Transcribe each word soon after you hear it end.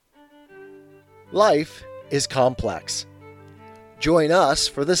Life is complex. Join us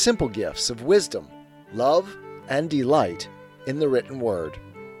for the simple gifts of wisdom, love, and delight in the written word.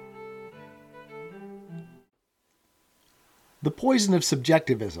 The Poison of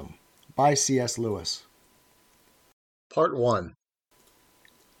Subjectivism by C.S. Lewis. Part 1.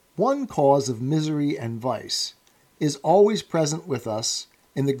 One cause of misery and vice is always present with us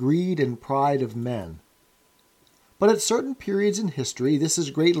in the greed and pride of men. But at certain periods in history this is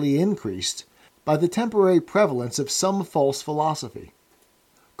greatly increased by the temporary prevalence of some false philosophy.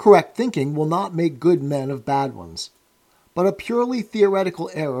 Correct thinking will not make good men of bad ones, but a purely theoretical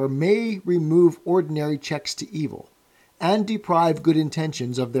error may remove ordinary checks to evil and deprive good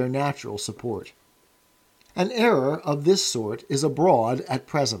intentions of their natural support. An error of this sort is abroad at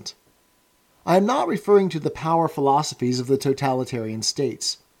present. I am not referring to the power philosophies of the totalitarian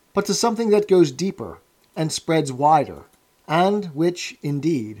states, but to something that goes deeper and spreads wider, and which,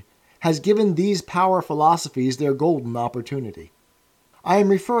 indeed, has given these power philosophies their golden opportunity. I am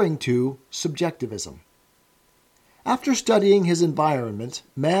referring to subjectivism. After studying his environment,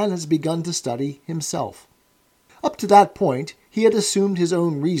 man has begun to study himself. Up to that point, he had assumed his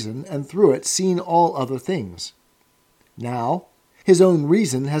own reason and through it seen all other things. Now, his own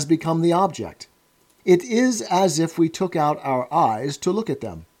reason has become the object. It is as if we took out our eyes to look at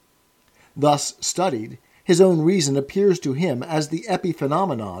them. Thus studied, his own reason appears to him as the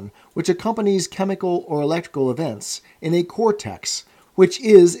epiphenomenon which accompanies chemical or electrical events in a cortex, which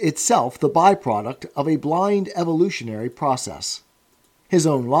is itself the byproduct of a blind evolutionary process. His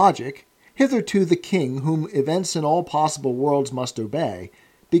own logic, hitherto the king whom events in all possible worlds must obey,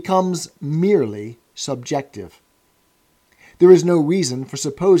 becomes merely subjective. There is no reason for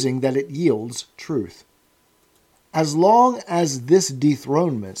supposing that it yields truth. As long as this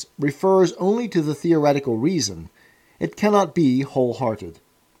dethronement refers only to the theoretical reason, it cannot be wholehearted.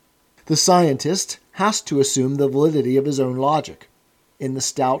 The scientist has to assume the validity of his own logic, in the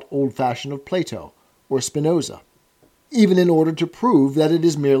stout old fashion of Plato or Spinoza, even in order to prove that it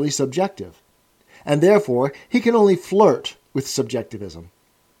is merely subjective, and therefore he can only flirt with subjectivism.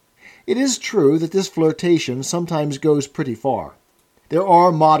 It is true that this flirtation sometimes goes pretty far. There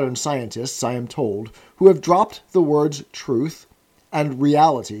are modern scientists, I am told, who have dropped the words truth and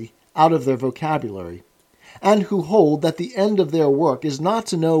reality out of their vocabulary, and who hold that the end of their work is not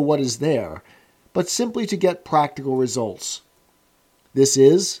to know what is there, but simply to get practical results. This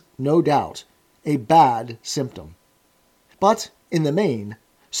is, no doubt, a bad symptom. But, in the main,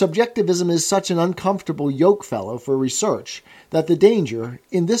 subjectivism is such an uncomfortable yokefellow for research that the danger,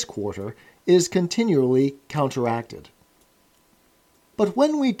 in this quarter, is continually counteracted. But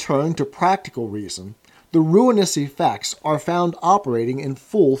when we turn to practical reason, the ruinous effects are found operating in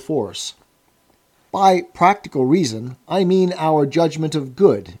full force. By practical reason, I mean our judgment of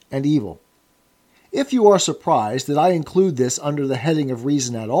good and evil. If you are surprised that I include this under the heading of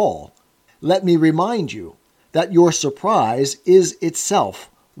reason at all, let me remind you that your surprise is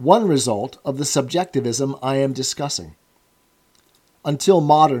itself one result of the subjectivism I am discussing. Until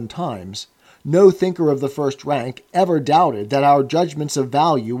modern times, no thinker of the first rank ever doubted that our judgments of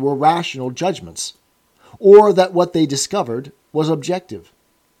value were rational judgments, or that what they discovered was objective.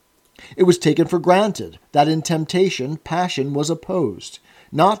 It was taken for granted that in temptation passion was opposed,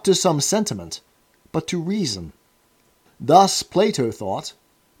 not to some sentiment, but to reason. Thus Plato thought,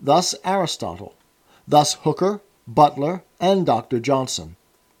 thus Aristotle, thus Hooker, Butler, and Dr. Johnson.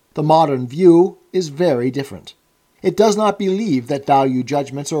 The modern view is very different. It does not believe that value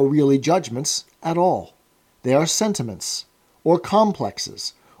judgments are really judgments at all. They are sentiments, or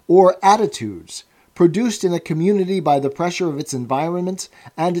complexes, or attitudes, produced in a community by the pressure of its environment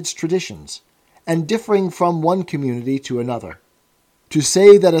and its traditions, and differing from one community to another. To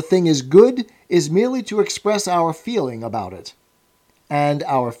say that a thing is good is merely to express our feeling about it, and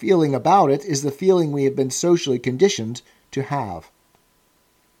our feeling about it is the feeling we have been socially conditioned to have.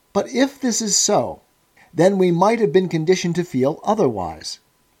 But if this is so, then we might have been conditioned to feel otherwise.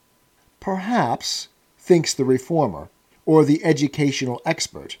 Perhaps, thinks the reformer, or the educational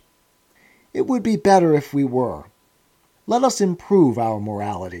expert, it would be better if we were. Let us improve our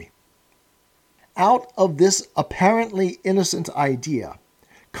morality. Out of this apparently innocent idea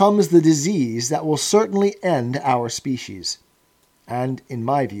comes the disease that will certainly end our species, and, in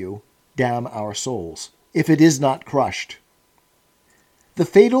my view, damn our souls, if it is not crushed. The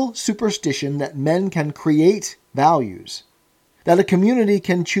fatal superstition that men can create values, that a community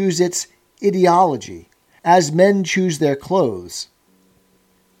can choose its ideology, as men choose their clothes.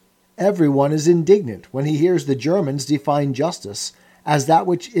 Everyone is indignant when he hears the Germans define justice as that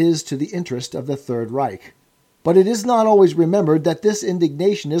which is to the interest of the Third Reich. But it is not always remembered that this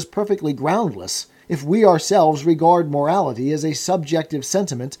indignation is perfectly groundless if we ourselves regard morality as a subjective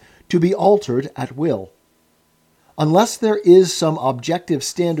sentiment to be altered at will. Unless there is some objective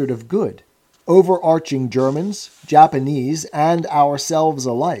standard of good, overarching Germans, Japanese, and ourselves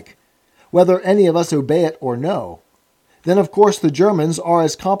alike, whether any of us obey it or no, then of course the Germans are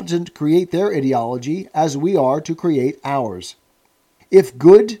as competent to create their ideology as we are to create ours. If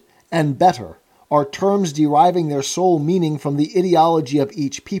good and better are terms deriving their sole meaning from the ideology of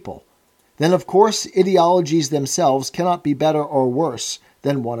each people, then of course ideologies themselves cannot be better or worse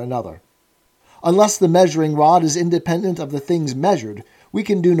than one another. Unless the measuring rod is independent of the things measured, we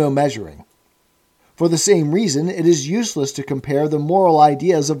can do no measuring. For the same reason, it is useless to compare the moral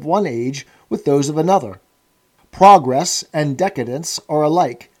ideas of one age with those of another. Progress and decadence are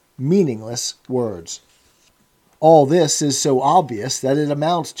alike meaningless words. All this is so obvious that it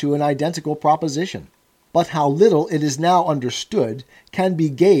amounts to an identical proposition. But how little it is now understood can be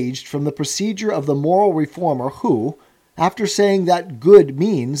gauged from the procedure of the moral reformer who, after saying that good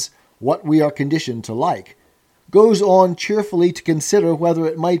means what we are conditioned to like, goes on cheerfully to consider whether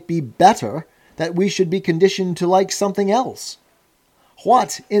it might be better that we should be conditioned to like something else.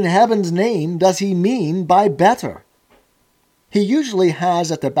 What, in heaven's name, does he mean by better? He usually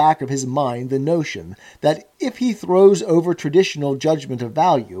has at the back of his mind the notion that if he throws over traditional judgment of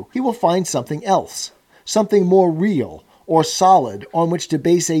value, he will find something else, something more real or solid on which to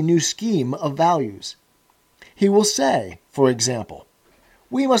base a new scheme of values. He will say, for example,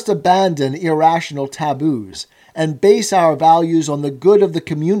 we must abandon irrational taboos and base our values on the good of the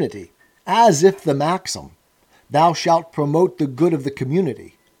community, as if the maxim, "Thou shalt promote the good of the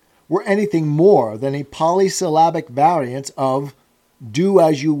community," were anything more than a polysyllabic variant of "do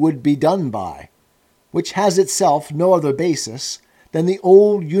as you would be done by," which has itself no other basis than the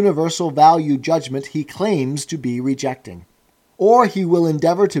old universal value judgment he claims to be rejecting. Or he will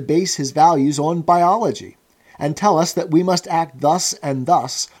endeavor to base his values on biology, and tell us that we must act thus and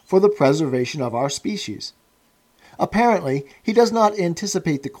thus for the preservation of our species. Apparently, he does not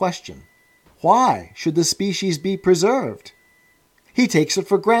anticipate the question, why should the species be preserved? He takes it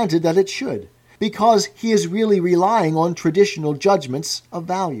for granted that it should, because he is really relying on traditional judgments of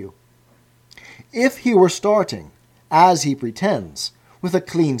value. If he were starting, as he pretends, with a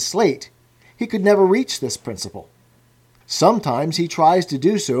clean slate, he could never reach this principle. Sometimes he tries to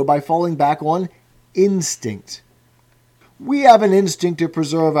do so by falling back on instinct. We have an instinct to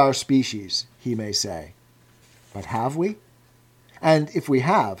preserve our species, he may say. But have we? And if we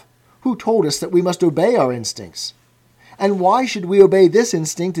have, who told us that we must obey our instincts? And why should we obey this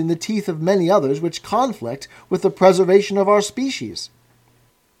instinct in the teeth of many others which conflict with the preservation of our species?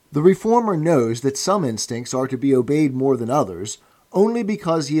 The reformer knows that some instincts are to be obeyed more than others only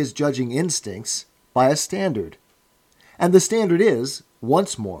because he is judging instincts by a standard. And the standard is,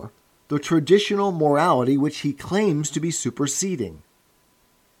 once more, the traditional morality which he claims to be superseding.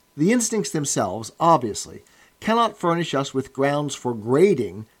 The instincts themselves, obviously, cannot furnish us with grounds for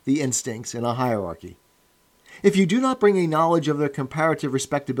grading the instincts in a hierarchy. If you do not bring a knowledge of their comparative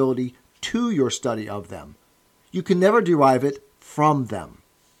respectability to your study of them, you can never derive it from them.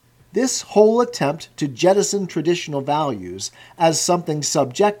 This whole attempt to jettison traditional values as something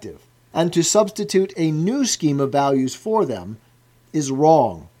subjective and to substitute a new scheme of values for them is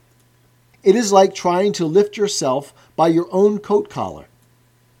wrong. It is like trying to lift yourself by your own coat collar.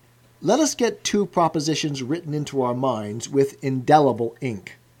 Let us get two propositions written into our minds with indelible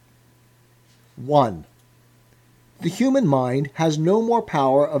ink. 1. The human mind has no more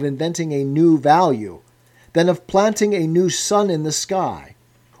power of inventing a new value than of planting a new sun in the sky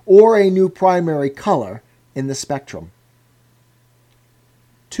or a new primary color in the spectrum.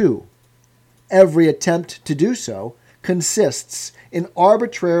 2. Every attempt to do so consists in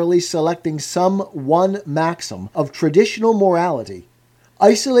arbitrarily selecting some one maxim of traditional morality,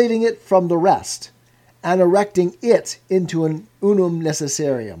 isolating it from the rest, and erecting it into an unum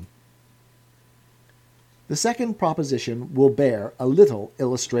necessarium. The second proposition will bear a little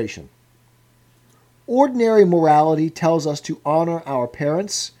illustration. Ordinary morality tells us to honor our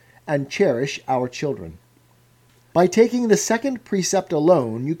parents and cherish our children. By taking the second precept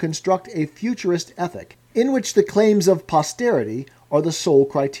alone, you construct a futurist ethic in which the claims of posterity are the sole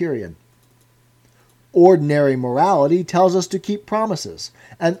criterion. Ordinary morality tells us to keep promises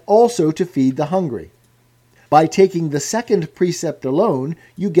and also to feed the hungry. By taking the second precept alone,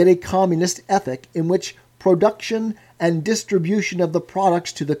 you get a communist ethic in which production and distribution of the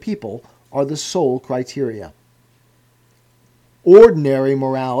products to the people are the sole criteria. Ordinary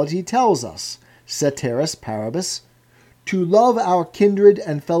morality tells us, ceteris paribus, to love our kindred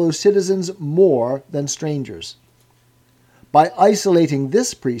and fellow citizens more than strangers. By isolating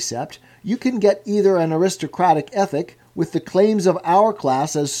this precept, you can get either an aristocratic ethic with the claims of our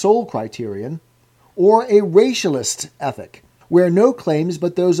class as sole criterion, or a racialist ethic, where no claims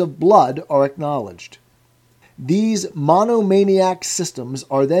but those of blood are acknowledged. These monomaniac systems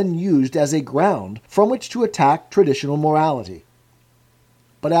are then used as a ground from which to attack traditional morality.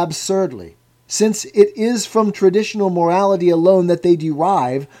 But absurdly, since it is from traditional morality alone that they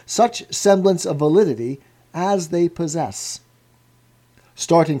derive such semblance of validity as they possess.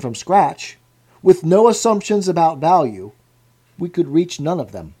 Starting from scratch, with no assumptions about value, we could reach none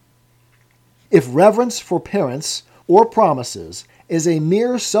of them. If reverence for parents or promises is a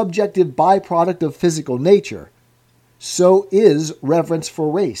mere subjective byproduct of physical nature, so is reverence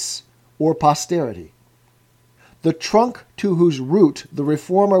for race or posterity. The trunk to whose root the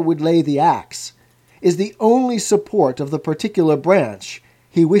reformer would lay the axe is the only support of the particular branch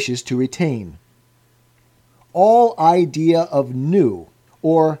he wishes to retain. All idea of new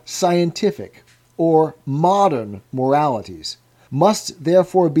or scientific or modern moralities must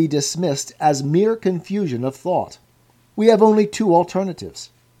therefore be dismissed as mere confusion of thought. We have only two alternatives.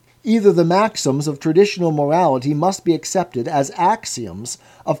 Either the maxims of traditional morality must be accepted as axioms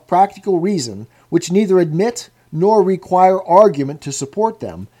of practical reason which neither admit nor require argument to support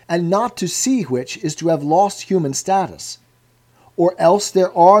them, and not to see which is to have lost human status, or else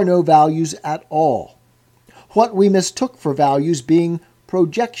there are no values at all, what we mistook for values being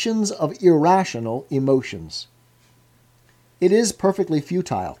projections of irrational emotions. It is perfectly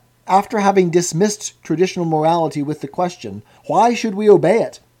futile, after having dismissed traditional morality with the question, why should we obey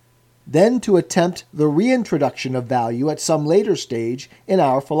it, then to attempt the reintroduction of value at some later stage in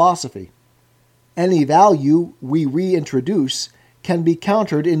our philosophy. Any value we reintroduce can be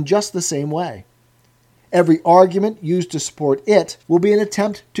countered in just the same way. Every argument used to support it will be an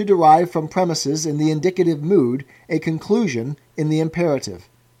attempt to derive from premises in the indicative mood a conclusion in the imperative,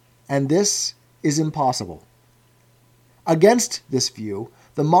 and this is impossible. Against this view,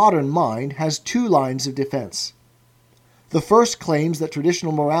 the modern mind has two lines of defense. The first claims that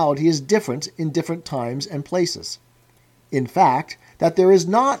traditional morality is different in different times and places. In fact, that there is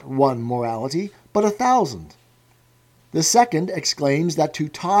not one morality, but 1,000. The second exclaims that to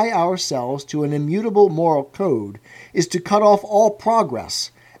tie ourselves to an immutable moral code is to cut off all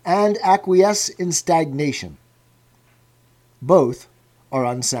progress and acquiesce in stagnation. Both are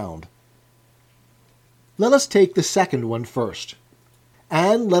unsound. Let us take the second one first,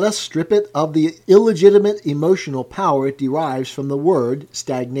 and let us strip it of the illegitimate emotional power it derives from the word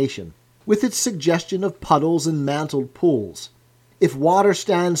stagnation, with its suggestion of puddles and mantled pools. If water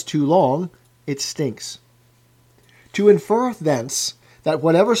stands too long, it stinks. To infer thence that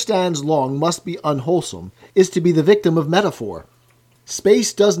whatever stands long must be unwholesome is to be the victim of metaphor.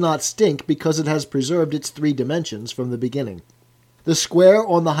 Space does not stink because it has preserved its 3 dimensions from the beginning. The square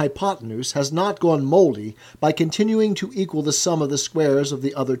on the hypotenuse has not gone moldy by continuing to equal the sum of the squares of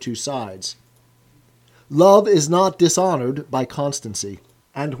the other 2 sides. Love is not dishonored by constancy,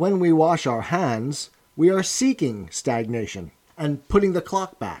 and when we wash our hands, we are seeking stagnation and putting the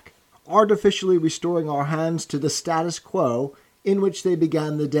clock back, artificially restoring our hands to the status quo in which they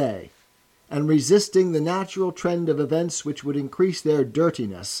began the day, and resisting the natural trend of events which would increase their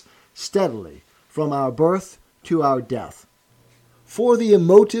dirtiness steadily from our birth to our death. For the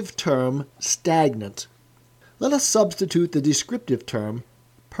emotive term stagnant, let us substitute the descriptive term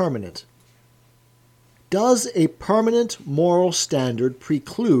permanent. Does a permanent moral standard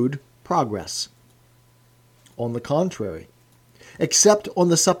preclude progress? On the contrary, except on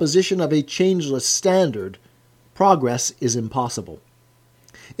the supposition of a changeless standard, progress is impossible.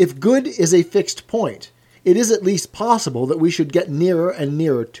 If good is a fixed point, it is at least possible that we should get nearer and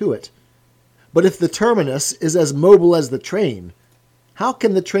nearer to it. But if the terminus is as mobile as the train, how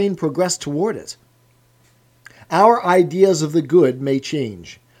can the train progress toward it? Our ideas of the good may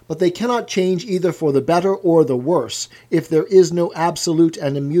change, but they cannot change either for the better or the worse if there is no absolute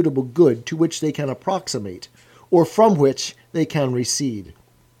and immutable good to which they can approximate, or from which they can recede.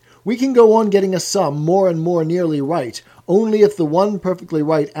 We can go on getting a sum more and more nearly right only if the one perfectly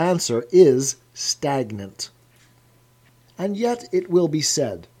right answer is stagnant. And yet it will be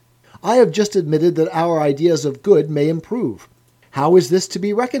said, I have just admitted that our ideas of good may improve. How is this to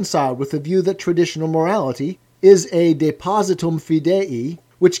be reconciled with the view that traditional morality is a depositum fidei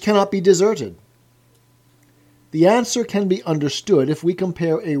which cannot be deserted? The answer can be understood if we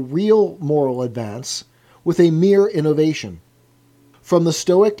compare a real moral advance with a mere innovation. From the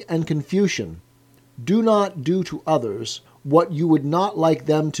Stoic and Confucian, do not do to others what you would not like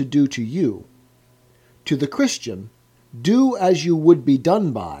them to do to you, to the Christian, do as you would be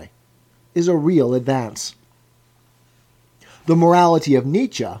done by, is a real advance. The morality of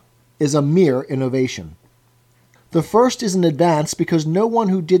Nietzsche is a mere innovation. The first is an advance because no one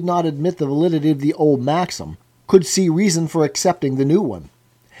who did not admit the validity of the old maxim could see reason for accepting the new one.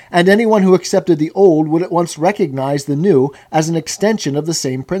 And anyone who accepted the old would at once recognize the new as an extension of the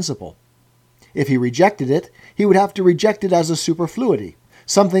same principle. If he rejected it, he would have to reject it as a superfluity,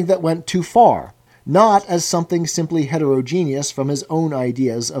 something that went too far, not as something simply heterogeneous from his own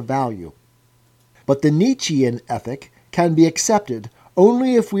ideas of value. But the Nietzschean ethic can be accepted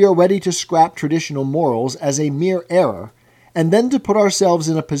only if we are ready to scrap traditional morals as a mere error, and then to put ourselves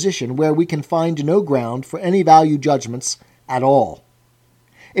in a position where we can find no ground for any value judgments at all.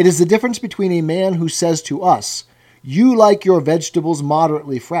 It is the difference between a man who says to us, "You like your vegetables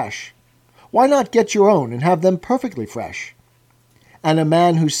moderately fresh. Why not get your own and have them perfectly fresh?" and a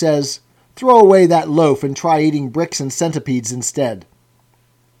man who says, "Throw away that loaf and try eating bricks and centipedes instead."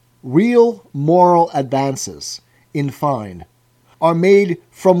 Real moral advances, in fine, are made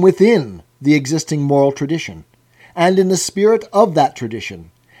from within the existing moral tradition, and in the spirit of that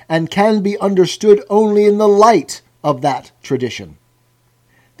tradition, and can be understood only in the light of that tradition.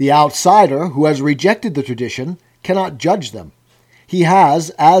 The outsider who has rejected the tradition cannot judge them. He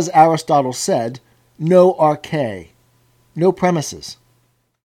has, as Aristotle said, no arche, no premises.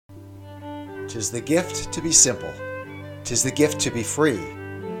 'Tis the gift to be simple. 'Tis the gift to be free.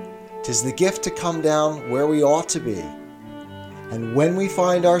 'Tis the gift to come down where we ought to be. And when we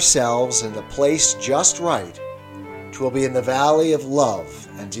find ourselves in the place just right, 'twill be in the valley of love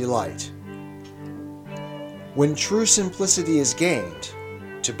and delight. When true simplicity is gained,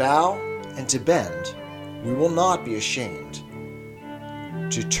 to bow and to bend, we will not be ashamed.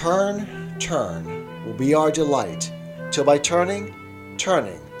 To turn will be our delight, till by turning,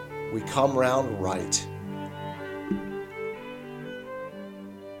 we come round right.